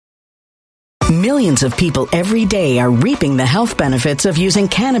Millions of people every day are reaping the health benefits of using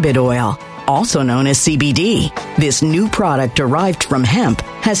cannabis oil, also known as CBD. This new product derived from hemp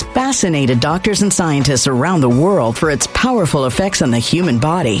has fascinated doctors and scientists around the world for its powerful effects on the human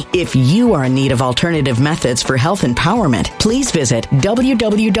body. If you are in need of alternative methods for health empowerment, please visit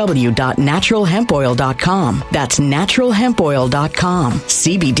www.naturalhempoil.com. That's naturalhempoil.com.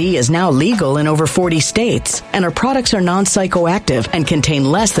 CBD is now legal in over 40 states, and our products are non-psychoactive and contain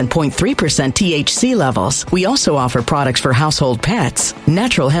less than 0.3% THC levels. We also offer products for household pets.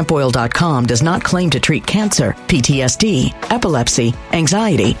 Naturalhempoil.com does not claim to treat cancer, PTSD, epilepsy,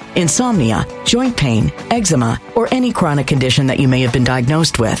 anxiety, insomnia, joint pain, eczema, or any chronic condition that you may have been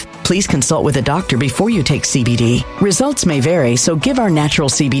diagnosed with. Please consult with a doctor before you take CBD. Results may vary, so give our natural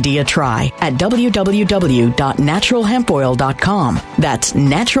CBD a try at www.naturalhempoil.com. That's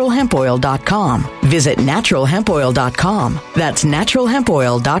naturalhempoil.com. Visit naturalhempoil.com. That's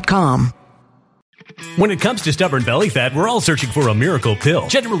naturalhempoil.com. When it comes to stubborn belly fat, we're all searching for a miracle pill.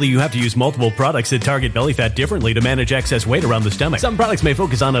 Generally, you have to use multiple products that target belly fat differently to manage excess weight around the stomach. Some products may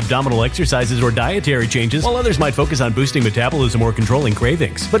focus on abdominal exercises or dietary changes, while others might focus on boosting metabolism or controlling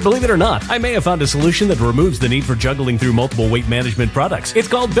cravings. But believe it or not, I may have found a solution that removes the need for juggling through multiple weight management products. It's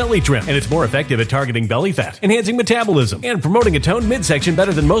called Belly Trim, and it's more effective at targeting belly fat, enhancing metabolism, and promoting a toned midsection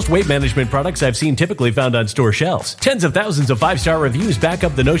better than most weight management products I've seen typically found on store shelves. Tens of thousands of 5-star reviews back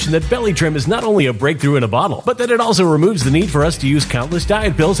up the notion that Belly Trim is not only a breakthrough in a bottle, but that it also removes the need for us to use countless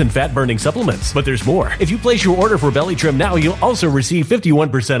diet pills and fat-burning supplements. But there's more. If you place your order for Belly Trim now, you'll also receive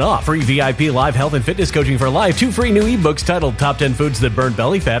 51% off, free VIP live health and fitness coaching for life, 2 free new ebooks titled Top 10 Foods That Burn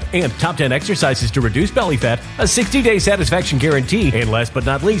Belly Fat and Top 10 Exercises to Reduce Belly Fat, a 60-day satisfaction guarantee, and last but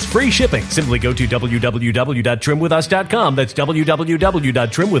not least, free shipping. Simply go to www.trimwithus.com. That's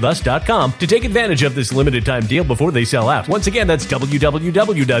www.trimwithus.com to take advantage of this limited time deal before they sell out. Once again, that's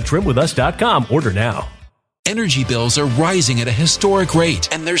www.trimwithus.com. Order now. Energy bills are rising at a historic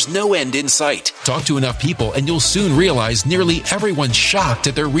rate, and there's no end in sight. Talk to enough people, and you'll soon realize nearly everyone's shocked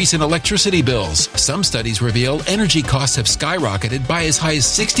at their recent electricity bills. Some studies reveal energy costs have skyrocketed by as high as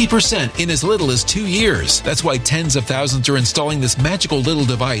 60% in as little as 2 years. That's why tens of thousands are installing this magical little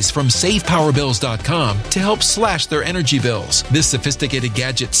device from SavePowerBills.com to help slash their energy bills. This sophisticated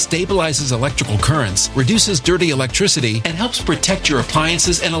gadget stabilizes electrical currents, reduces dirty electricity, and helps protect your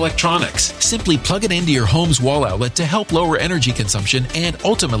appliances and electronics. Simply plug it into your home's wall outlet to help lower energy consumption and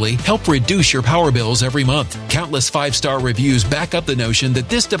ultimately help reduce your power bills every month. Countless 5-star reviews back up the notion that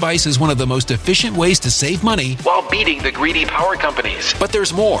this device is one of the most efficient ways to save money while beating the greedy power companies. But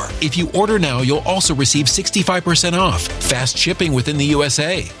there's more. If you order now, you'll also receive 65% off, fast shipping within the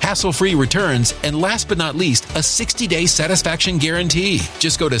USA, hassle-free returns, and last but not least, a 60-day satisfaction guarantee.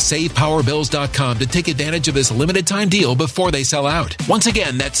 Just go to SavePowerBills.com to take advantage of this limited time deal before they sell out. Once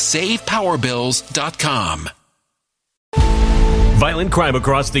again, that's SavePowerBills.com. Violent crime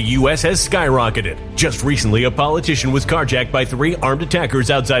across the U.S. has skyrocketed. Just recently, a politician was carjacked by 3 armed attackers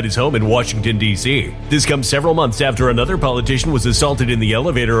outside his home in Washington, D.C. This comes several months after another politician was assaulted in the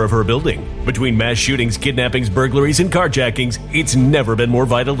elevator of her building. Between mass shootings, kidnappings, burglaries, and carjackings, it's never been more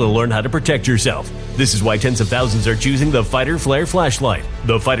vital to learn how to protect yourself. This is why tens of thousands are choosing the Fighter Flare flashlight.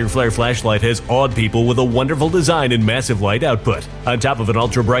 The Fighter Flare flashlight has awed people with a wonderful design and massive light output. On top of an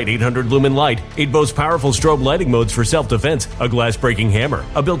ultra-bright 800-lumen light, it boasts powerful strobe lighting modes for self-defense, a glass-breaking hammer,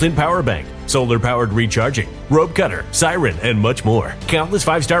 a built-in power bank, solar-powered recharging, rope cutter, siren, and much more. Countless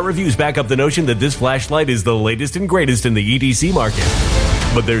 5-star reviews back up the notion that this flashlight is the latest and greatest in the EDC market.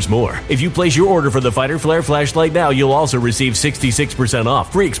 But there's more. If you place your order for the Fighter Flare flashlight now, you'll also receive 66%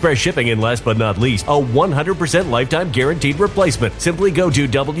 off, free express shipping, and last but not least, a 100% lifetime guaranteed replacement. Simply go to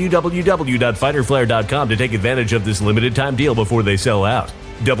www.fighterflare.com to take advantage of this limited time deal before they sell out.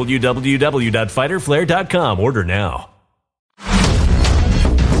 www.fighterflare.com. Order now.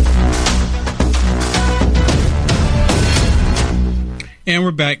 And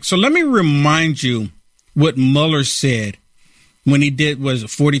we're back. So let me remind you what Mueller said when he did, was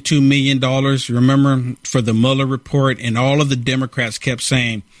 $42 million, remember, for the Mueller report, and all of the Democrats kept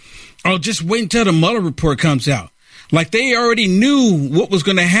saying, oh, just wait until the Mueller report comes out. Like they already knew what was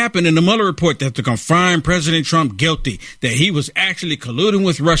going to happen in the Mueller report, that they're going to find President Trump guilty, that he was actually colluding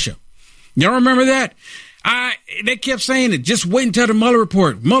with Russia. Y'all remember that? They kept saying it, just wait until the Mueller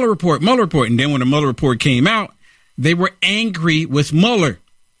report, Mueller report, Mueller report. And then when the Mueller report came out, they were angry with Mueller.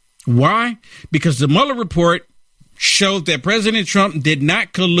 Why? Because the Mueller report showed that President Trump did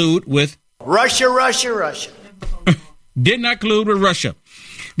not collude with Russia. Did not collude with Russia.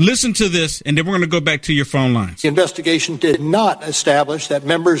 Listen to this, and then we're going to go back to your phone lines. The investigation did not establish that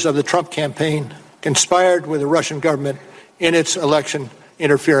members of the Trump campaign conspired with the Russian government in its election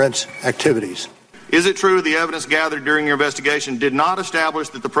interference activities. Is it true the evidence gathered during your investigation did not establish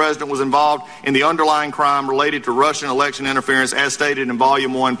that the president was involved in the underlying crime related to Russian election interference as stated in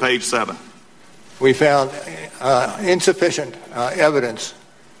Volume 1, page 7? We found insufficient evidence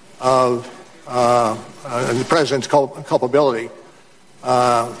of the president's culpability.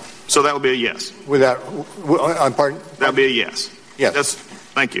 So that would be a yes. Pardon? That would be a yes. Yes.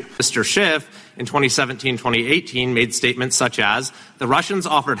 Thank you. Mr. Schiff, in 2017-2018, made statements such as, the Russians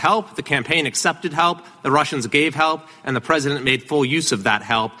offered help, the campaign accepted help, the Russians gave help, and the president made full use of that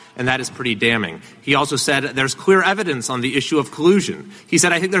help, and that is pretty damning. He also said there's clear evidence on the issue of collusion. He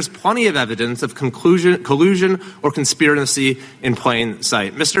said, I think there's plenty of evidence of collusion or conspiracy in plain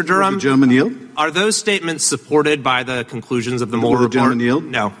sight. Mr. Durham, the gentleman yield? Are those statements supported by the conclusions of the Mueller report? The gentleman yield?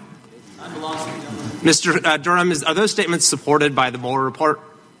 No. Mr. Durham, are those statements supported by the Mueller report?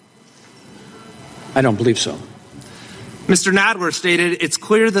 I don't believe so. Mr. Nadler stated, it's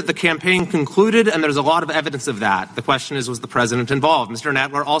clear that the campaign concluded and there's a lot of evidence of that. The question is, was the president involved? Mr.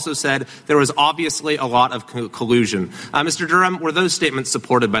 Nadler also said there was obviously a lot of collusion. Mr. Durham, were those statements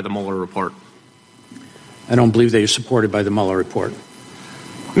supported by the Mueller report? I don't believe they are supported by the Mueller report.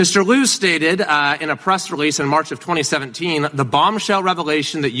 Mr. Liu stated in a press release in March of 2017, the bombshell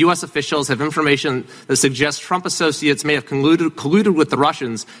revelation that U.S. officials have information that suggests Trump associates may have colluded with the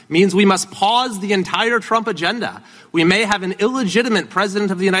Russians means we must pause the entire Trump agenda. We may have an illegitimate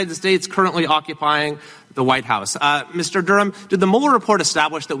president of the United States currently occupying the White House. Mr. Durham, did the Mueller report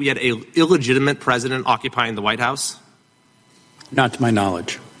establish that we had an illegitimate president occupying the White House? Not to my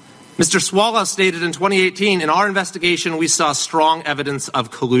knowledge. Mr. Swallow stated in 2018, in our investigation, we saw strong evidence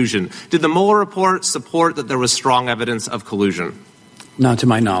of collusion. Did the Mueller report support that there was strong evidence of collusion? Not to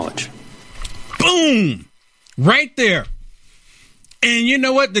my knowledge. Boom! Right there. And you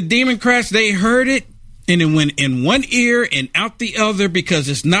know what? The Democrats, they heard it, and it went in one ear and out the other because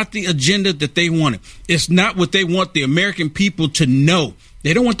it's not the agenda that they wanted. It's not what they want the American people to know.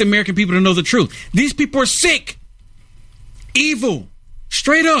 They don't want the American people to know the truth. These people are sick. Evil.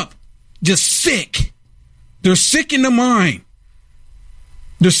 Straight up. Just sick. They're sick in the mind.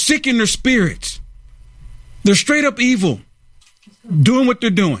 They're sick in their spirits. They're straight up evil. Doing what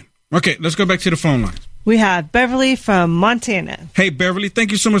they're doing. Okay, let's go back to the phone lines. We have Beverly from Montana. Hey, Beverly, thank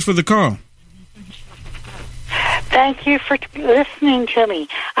you so much for the call. Thank you for listening to me.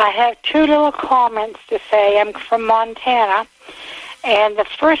 I have two little comments to say. I'm from Montana. And the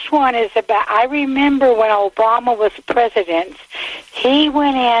first one is about, I remember when Obama was president, he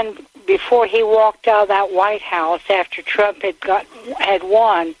went in before he walked out of that White House after Trump had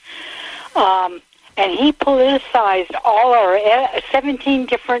won, and he politicized all our 17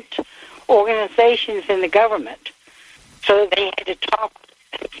 different organizations in the government. So they had to talk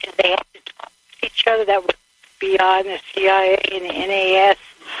to each other. That was the FBI and the CIA and the NAS,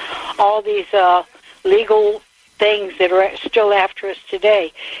 all these legal things that are still after us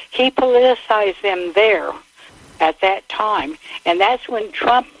today. He politicized them there at that time, and that's when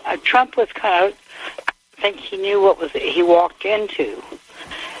Trump was kind of, I think he knew what he walked into,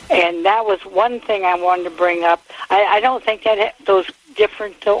 and that was one thing I wanted to bring up. I don't think that those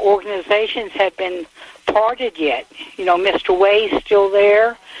different organizations had been parted yet. You know, Mr. Way's still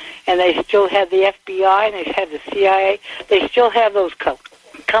there, and they still have the FBI, and they have the CIA. They still have those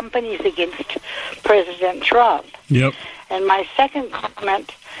companies against President Trump. Yep. And my second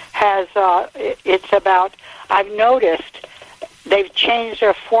comment has it's about, I've noticed they've changed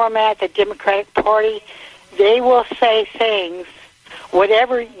their format, the Democratic Party. They will say things,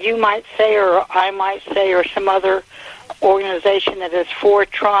 whatever you might say or I might say or some other organization that is for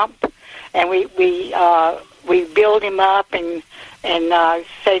Trump, and we build him up and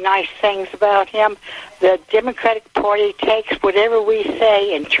say nice things about him. The Democratic Party takes whatever we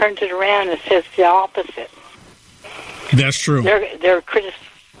say and turns it around and says the opposite. That's true. They're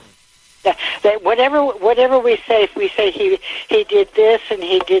whatever we say, if we say he did this and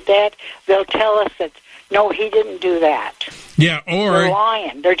he did that, they'll tell us that no, he didn't do that. Yeah, or they're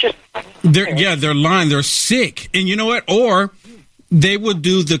lying. They're lying. They're sick. And you know what? Or they will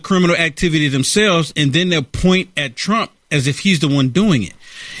do the criminal activity themselves, and then they'll point at Trump as if he's the one doing it.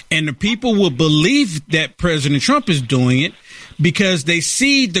 And the people will believe that President Trump is doing it because they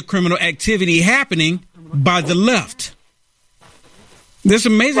see the criminal activity happening by the left. That's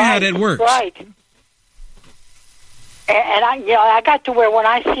amazing how that works. Right. And I got to where when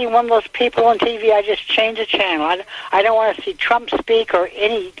I see one of those people on TV, I just change the channel. I don't want to see Trump speak or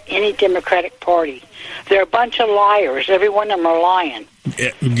any Democratic Party. They're a bunch of liars. Every one of them are lying.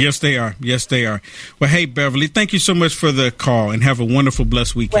 Yes, they are. Yes, they are. Well, hey, Beverly, thank you so much for the call, and have a wonderful,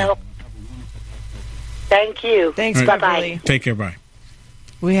 blessed weekend. Well, thank you. Thanks, right. Beverly. Take care. Bye.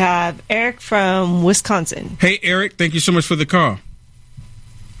 We have Eric from Wisconsin. Hey, Eric, thank you so much for the call.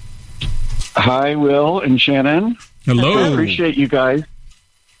 Hi, Will and Shannon. Hello. I appreciate you guys.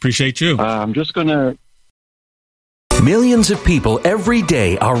 Appreciate you. I'm just going to... Millions of people every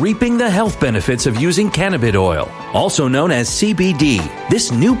day are reaping the health benefits of using cannabis oil, also known as CBD.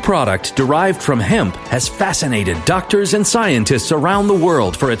 This new product derived from hemp has fascinated doctors and scientists around the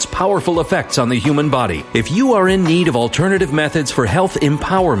world for its powerful effects on the human body. If you are in need of alternative methods for health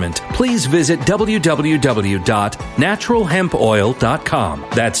empowerment, please visit www.naturalhempoil.com.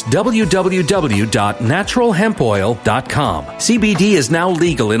 That's www.naturalhempoil.com. CBD is now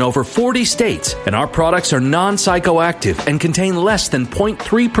legal in over 40 states, and our products are non-psychoactive and contain less than 0.3%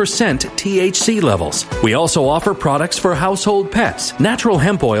 THC levels. We also offer products for household pets.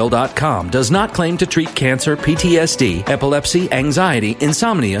 NaturalHempOil.com does not claim to treat cancer, PTSD, epilepsy, anxiety,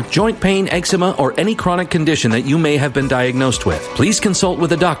 insomnia, joint pain, eczema, or any chronic condition that you may have been diagnosed with. Please consult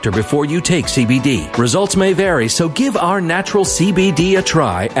with a doctor before you take CBD. Results may vary, so give our natural CBD a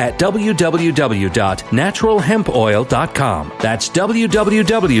try at www.naturalhempoil.com. That's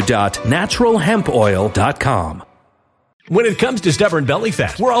www.naturalhempoil.com. When it comes to stubborn belly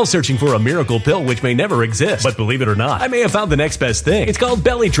fat, we're all searching for a miracle pill which may never exist. But believe it or not, I may have found the next best thing. It's called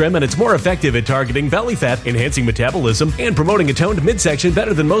Belly Trim, and it's more effective at targeting belly fat, enhancing metabolism, and promoting a toned midsection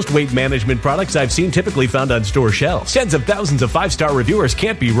better than most weight management products I've seen typically found on store shelves. Tens of thousands of 5-star reviewers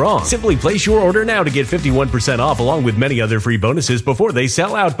can't be wrong. Simply place your order now to get 51% off along with many other free bonuses before they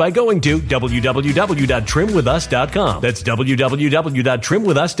sell out by going to www.trimwithus.com. That's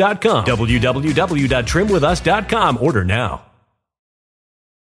www.trimwithus.com. www.trimwithus.com. Order now.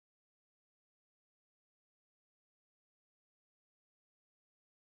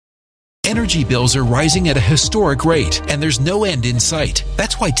 Energy bills are rising at a historic rate, and there's no end in sight.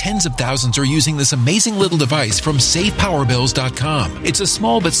 That's why tens of thousands are using this amazing little device from SavePowerBills.com. It's a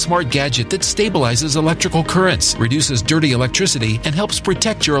small but smart gadget that stabilizes electrical currents, reduces dirty electricity, and helps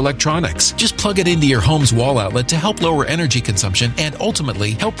protect your electronics. Just plug it into your home's wall outlet to help lower energy consumption and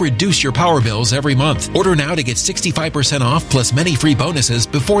ultimately help reduce your power bills every month. Order now to get 65% off plus many free bonuses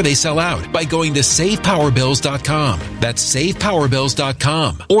before they sell out by going to SavePowerBills.com. That's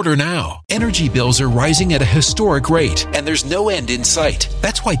SavePowerBills.com. Order now. Energy bills are rising at a historic rate, and there's no end in sight.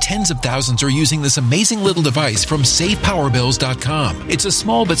 That's why tens of thousands are using this amazing little device from SavePowerBills.com. It's a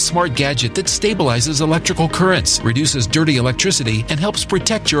small but smart gadget that stabilizes electrical currents, reduces dirty electricity, and helps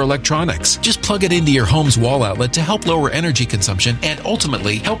protect your electronics. Just plug it into your home's wall outlet to help lower energy consumption and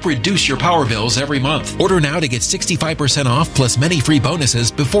ultimately help reduce your power bills every month. Order now to get 65% off plus many free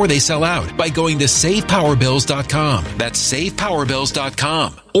bonuses before they sell out by going to SavePowerBills.com. That's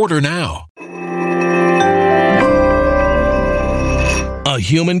SavePowerBills.com. Order now. A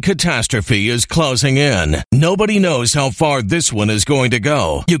human catastrophe is closing in. Nobody knows how far this one is going to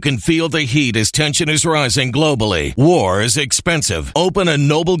go. You can feel the heat as tension is rising globally. War is expensive. Open a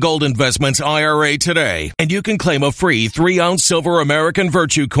Noble Gold Investments IRA today, and you can claim a free 3-ounce silver American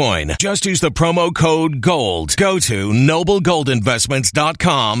Virtue coin. Just use the promo code GOLD. Go to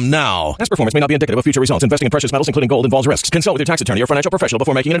noblegoldinvestments.com now. Past performance may not be indicative of future results. Investing in precious metals, including gold, involves risks. Consult with your tax attorney or financial professional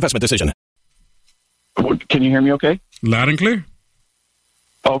before making an investment decision. Can you hear me okay? Loud and clear.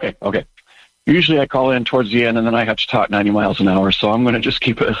 Okay. Usually I call in towards the end and then I have to talk 90 miles an hour, so I'm going to just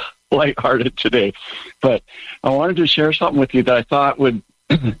keep it lighthearted today. But I wanted to share something with you that I thought would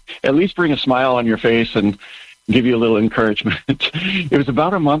at least bring a smile on your face and give you a little encouragement. It was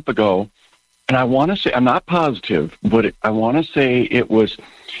about a month ago, and I want to say, I'm not positive, but I want to say it was, you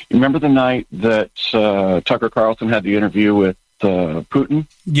remember the night that Tucker Carlson had the interview with Putin?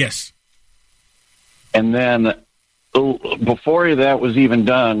 Yes. And then before that was even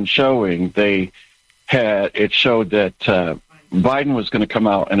done showing, it showed that Biden was going to come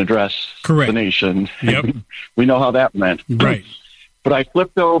out and address the nation. Yep. We know how that went. Right. But I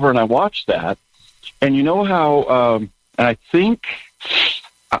flipped over and I watched that, and you know how, and I think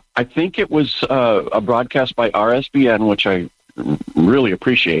it was a broadcast by RSBN, which I really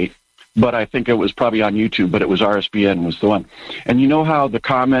appreciate, but I think it was probably on YouTube, but it was RSBN was the one. And you know how the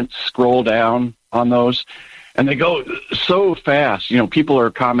comments scroll down on those? And they go so fast. You know, people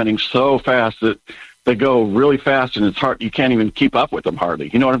are commenting so fast that they go really fast, and it's hard. You can't even keep up with them hardly.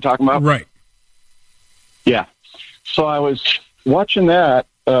 You know what I'm talking about? Right. Yeah. So I was watching that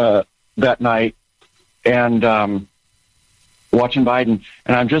that night and watching Biden,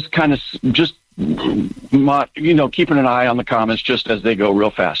 and I'm just kind of keeping an eye on the comments just as they go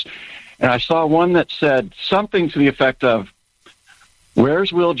real fast. And I saw one that said something to the effect of,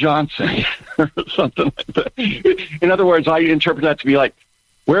 "Where's Will Johnson?" or something like that. In other words, I interpret that to be like,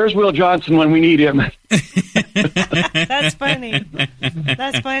 "Where's Will Johnson when we need him?" That's funny.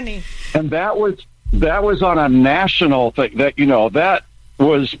 That's funny. And that was on a national thing. That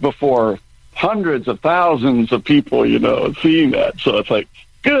was before hundreds of thousands of people, seeing that. So it's like,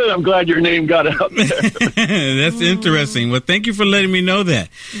 good. I'm glad your name got out there. That's interesting. Well, thank you for letting me know that.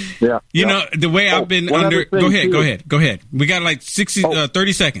 Yeah. You know, the way I've been under. Go ahead. We got like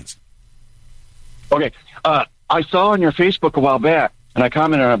 30 seconds. Okay. I saw on your Facebook a while back, and I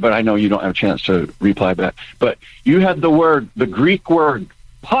commented on it, but I know you don't have a chance to reply back. But you had the Greek word,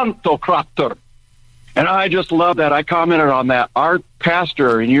 pantokrator. And I just love that. I commented on that. Our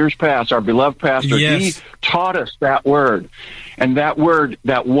pastor in years past, our beloved pastor, he taught us that word. And that word,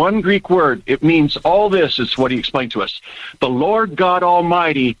 that one Greek word, it means all this is what he explained to us. The Lord God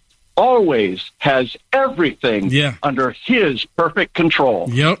Almighty always has everything under his perfect control.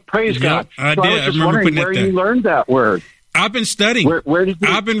 Yep. Praise God. I so did. I was just remember wondering putting where that there. you learned that word. I've been studying. Where did you?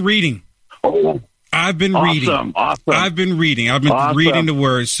 I've been reading. Oh. I've been reading. Awesome. I've been reading. I've been reading the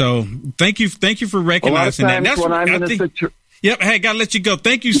words. So thank you for recognizing that. That's when I'm in a situation. Yep. Hey, gotta let you go.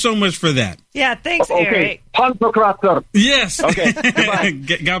 Thank you so much for that. Yeah. Thanks, Eric. Pantokrator. Yes. Okay.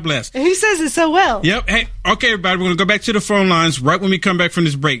 God bless. Who says it so well? Yep. Hey. Okay, everybody. We're gonna go back to the phone lines right when we come back from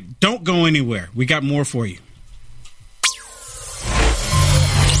this break. Don't go anywhere. We got more for you.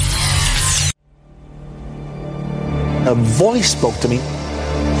 A voice spoke to me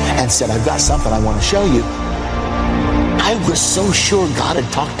and said, I've got something I want to show you. I was so sure God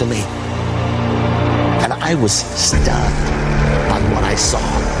had talked to me. And I was stunned by what I saw.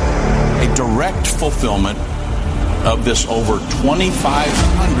 A direct fulfillment of this over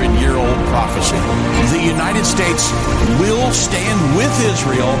 2,500-year-old prophecy. The United States will stand with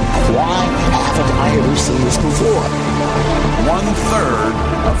Israel. Why haven't I ever seen this before? 1/3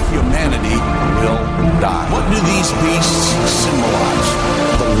 of humanity will die. What do these beasts symbolize?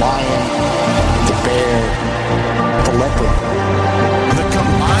 The lion, the bear, the leopard. The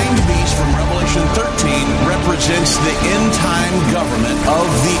combined beast from Revelation 13 represents the end-time government of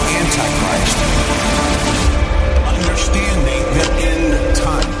the Antichrist. Understanding the end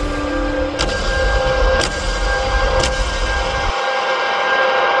time.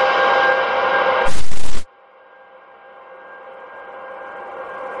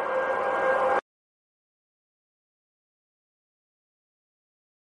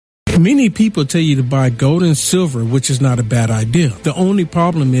 Many people tell you to buy gold and silver, which is not a bad idea. The only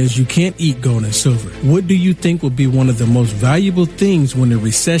problem is you can't eat gold and silver. What do you think will be one of the most valuable things when the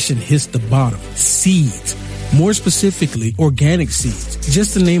recession hits the bottom? Seeds. More specifically, organic seeds.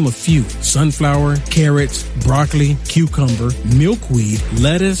 Just to name a few: sunflower, carrots, broccoli, cucumber, milkweed,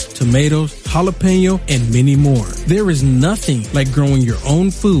 lettuce, tomatoes, jalapeno, and many more. There is nothing like growing your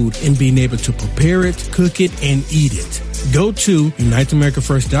own food and being able to prepare it, cook it, and eat it. Go to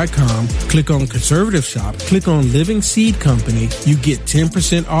UniteAmericaFirst.com, click on Conservative Shop, click on Living Seed Company. You get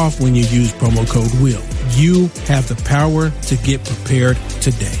 10% off when you use promo code WILL. You have the power to get prepared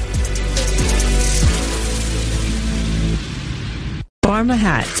today. Pharma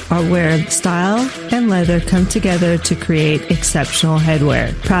hats are where style and leather come together to create exceptional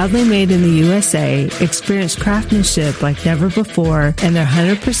headwear. Proudly made in the USA, experience craftsmanship like never before, and they're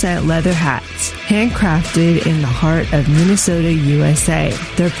 100% leather hats, handcrafted in the heart of Minnesota, USA.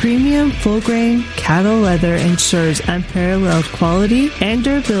 Their premium, full-grain cattle leather ensures unparalleled quality and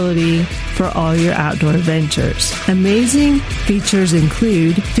durability for all your outdoor ventures. Amazing features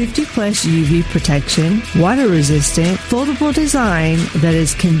include 50+ UV protection, water-resistant, foldable design that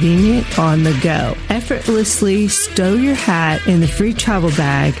is convenient on the go. Effortlessly stow your hat in the free travel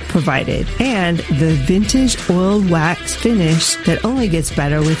bag provided, and the vintage oiled wax finish that only gets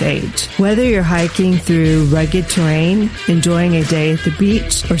better with age. Whether you're hiking through rugged terrain, enjoying a day at the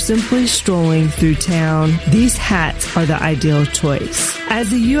beach, or simply strolling through town, these hats are the ideal choice.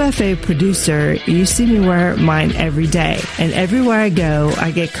 As a UFA producer, you see me wear mine every day, and everywhere I go,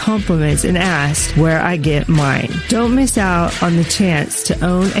 I get compliments and asked where I get mine. Don't miss out on the chance to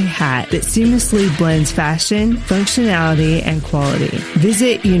own a hat that seamlessly blends fashion, functionality, and quality.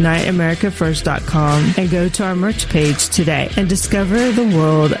 Visit UniteAmericaFirst.com and go to our merch page today and discover the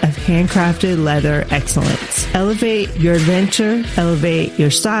world of handcrafted leather excellence. Elevate your adventure, elevate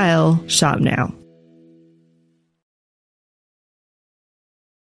your style. Shop now.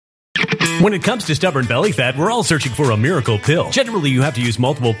 When it comes to stubborn belly fat, we're all searching for a miracle pill. Generally, you have to use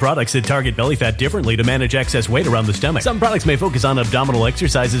multiple products that target belly fat differently to manage excess weight around the stomach. Some products may focus on abdominal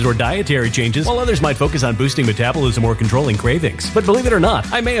exercises or dietary changes, while others might focus on boosting metabolism or controlling cravings. But believe it or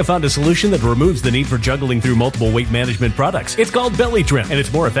not, I may have found a solution that removes the need for juggling through multiple weight management products. It's called Belly Trim, and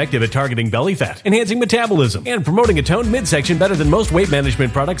it's more effective at targeting belly fat, enhancing metabolism, and promoting a toned midsection better than most weight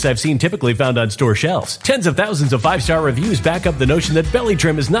management products I've seen typically found on store shelves. Tens of thousands of 5-star reviews back up the notion that Belly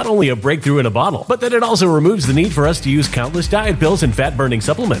Trim is not only a breakthrough in a bottle, but that it also removes the need for us to use countless diet pills and fat-burning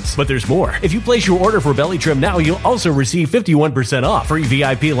supplements. But there's more. If you place your order for Belly Trim now, you'll also receive 51% off, free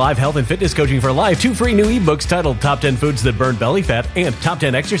VIP live health and fitness coaching for life, 2 free new ebooks titled Top 10 Foods That Burn Belly Fat and Top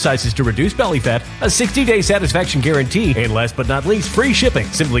 10 Exercises to Reduce Belly Fat, a 60-day satisfaction guarantee, and last but not least, free shipping.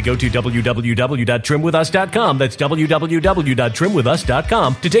 Simply go to www.trimwithus.com. That's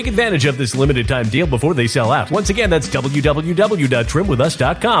www.trimwithus.com to take advantage of this limited time deal before they sell out. Once again, that's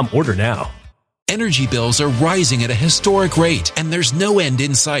www.trimwithus.com. Order now. Energy bills are rising at a historic rate, and there's no end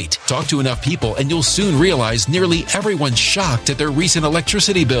in sight. Talk to enough people, and you'll soon realize nearly everyone's shocked at their recent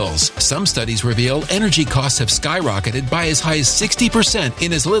electricity bills. Some studies reveal energy costs have skyrocketed by as high as 60%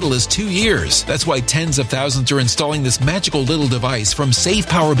 in as little as 2 years. That's why tens of thousands are installing this magical little device from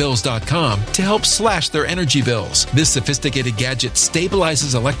SavePowerBills.com to help slash their energy bills. This sophisticated gadget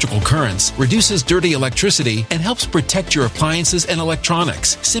stabilizes electrical currents, reduces dirty electricity, and helps protect your appliances and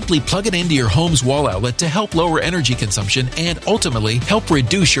electronics. Simply plug it into your home's wall outlet to help lower energy consumption and ultimately help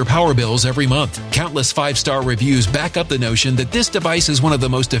reduce your power bills every month. Countless 5-star reviews back up the notion that this device is one of the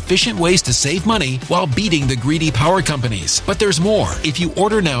most efficient ways to save money while beating the greedy power companies. But there's more. If you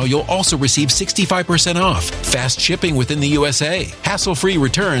order now, you'll also receive 65% off, fast shipping within the USA, hassle-free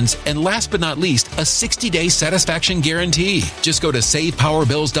returns, and last but not least, a 60-day satisfaction guarantee. Just go to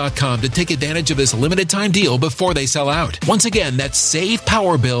SavePowerBills.com to take advantage of this limited time deal before they sell out. Once again, that's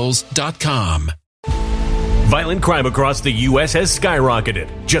SavePowerBills.com. Violent crime across the U.S. has skyrocketed.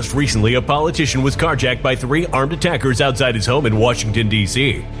 Just recently, a politician was carjacked by 3 armed attackers outside his home in Washington,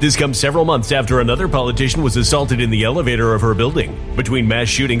 D.C. This comes several months after another politician was assaulted in the elevator of her building. Between mass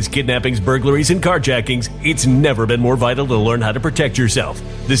shootings, kidnappings, burglaries, and carjackings, it's never been more vital to learn how to protect yourself.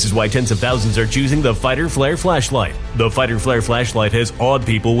 This is why tens of thousands are choosing the Fighter Flare flashlight. The Fighter Flare flashlight has awed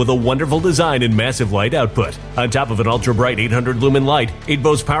people with a wonderful design and massive light output. On top of an ultra-bright 800-lumen light, it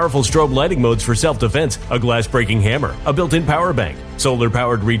boasts powerful strobe lighting modes for self-defense, a glass-breaking hammer, a built-in power bank,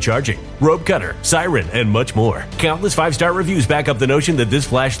 solar-powered recharging, rope cutter, siren, and much more. Countless 5-star reviews back up the notion that this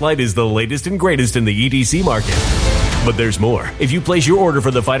flashlight is the latest and greatest in the EDC market. But there's more. If you place your order for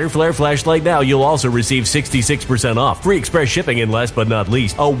the Fighter Flare flashlight now, you'll also receive 66% off, free express shipping, and last but not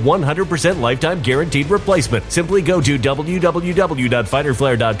least, a 100% lifetime guaranteed replacement. Simply go to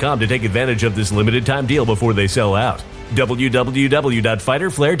www.fighterflare.com to take advantage of this limited time deal before they sell out.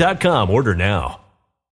 www.fighterflare.com. Order now.